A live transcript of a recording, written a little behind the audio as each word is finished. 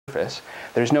surface.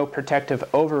 There's no protective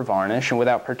over-varnish, and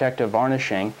without protective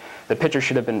varnishing, the picture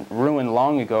should have been ruined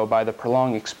long ago by the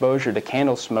prolonged exposure to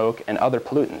candle smoke and other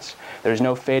pollutants. There's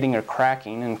no fading or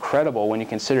cracking, incredible when you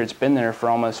consider it's been there for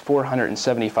almost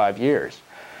 475 years.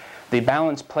 The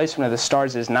balanced placement of the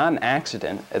stars is not an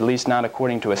accident, at least not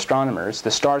according to astronomers.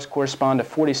 The stars correspond to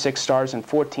 46 stars and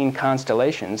 14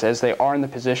 constellations, as they are in the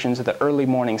positions of the early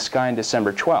morning sky on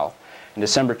December 12th. And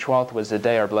December 12th was the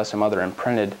day our Blessed Mother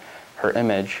imprinted her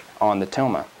image on the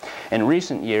tilma. In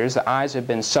recent years, the eyes have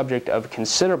been subject of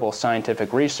considerable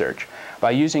scientific research.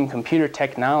 By using computer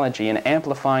technology and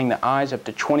amplifying the eyes up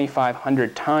to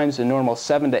 2,500 times the normal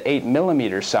 7 to 8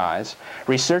 millimeter size,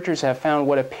 researchers have found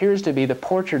what appears to be the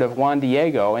portrait of Juan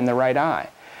Diego in the right eye.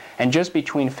 And just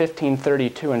between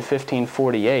 1532 and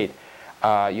 1548,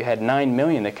 you had 9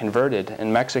 million that converted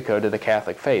in Mexico to the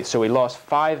Catholic faith. So we lost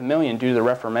 5 million due to the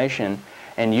Reformation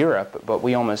in Europe, but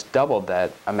we almost doubled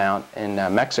that amount in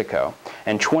Mexico.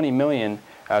 And 20 million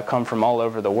come from all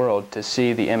over the world to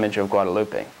see the image of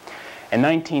Guadalupe. In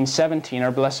 1917,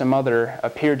 our Blessed Mother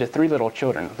appeared to 3 little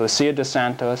children, Lucia dos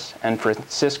Santos and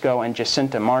Francisco and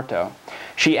Jacinta Marto.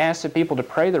 She asked the people to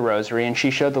pray the rosary, and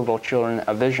she showed the little children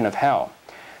a vision of hell.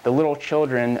 The little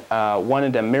children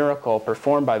wanted a miracle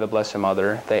performed by the Blessed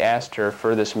Mother. They asked her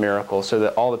for this miracle so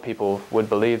that all the people would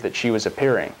believe that she was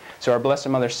appearing. So our Blessed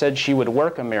Mother said she would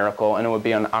work a miracle, and it would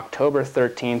be on October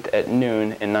 13th at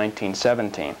noon in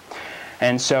 1917.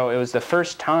 And so it was the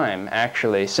first time,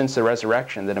 actually, since the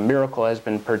resurrection, that a miracle has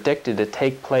been predicted to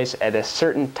take place at a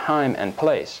certain time and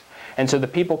place. And so the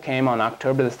people came on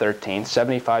October the 13th,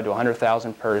 75 to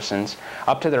 100,000 persons,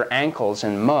 up to their ankles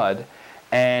in mud,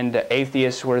 and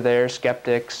atheists were there,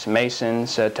 skeptics,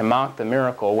 Masons, to mock the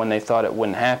miracle when they thought it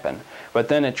wouldn't happen. But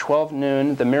then at 12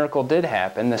 noon, the miracle did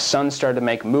happen. The sun started to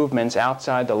make movements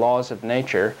outside the laws of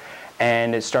nature,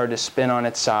 and it started to spin on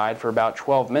its side for about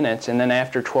 12 minutes, and then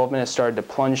after 12 minutes started to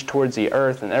plunge towards the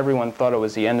earth, and everyone thought it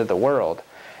was the end of the world.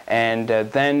 And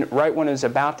then right when it was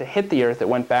about to hit the earth, it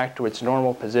went back to its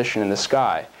normal position in the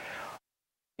sky.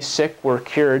 Sick were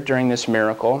cured during this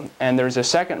miracle, and there's a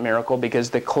second miracle because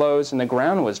the clothes and the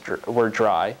ground were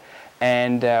dry.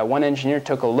 And one engineer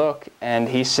took a look, and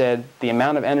he said the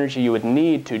amount of energy you would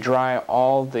need to dry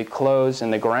all the clothes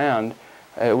and the ground,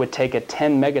 it would take a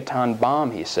 10 megaton bomb,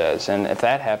 he says. And if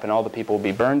that happened, all the people would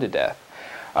be burned to death.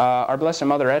 Our Blessed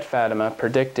Mother at Fatima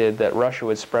predicted that Russia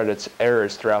would spread its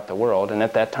errors throughout the world, and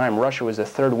at that time Russia was the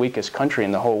 3rd weakest country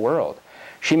in the whole world.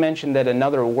 She mentioned that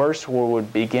another worse war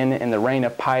would begin in the reign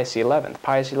of Pius XI.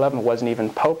 Pius XI wasn't even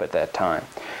Pope at that time.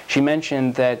 She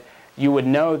mentioned that you would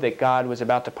know that God was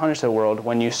about to punish the world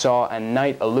when you saw a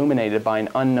night illuminated by an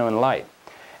unknown light.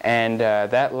 And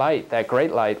that light, that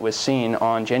great light, was seen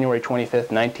on January 25th,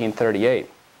 1938.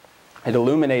 It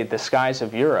illuminated the skies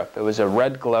of Europe. It was a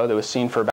red glow that was seen for about